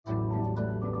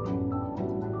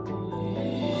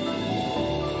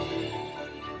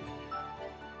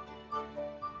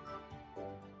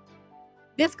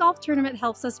This golf tournament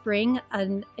helps us bring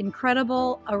an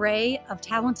incredible array of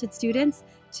talented students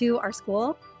to our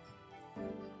school.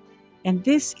 And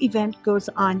this event goes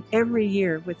on every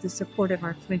year with the support of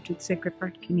our Flintridge Sacred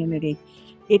Heart community.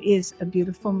 It is a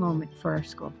beautiful moment for our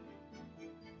school.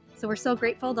 So we're so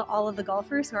grateful to all of the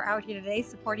golfers who are out here today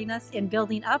supporting us in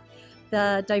building up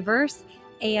the diverse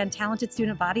and talented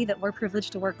student body that we're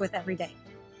privileged to work with every day.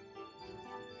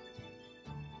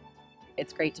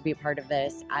 It's great to be a part of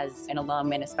this as an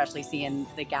alum, and especially seeing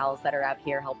the gals that are out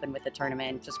here helping with the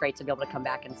tournament. Just great to be able to come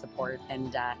back and support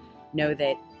and know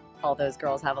that all those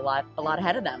girls have a lot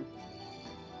ahead of them.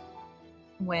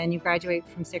 When you graduate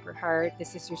from Sacred Heart, the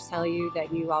sisters tell you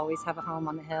that you always have a home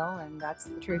on the hill, and that's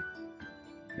the truth.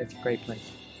 It's a great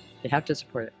place. You have to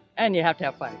support it, and you have to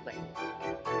have fun playing.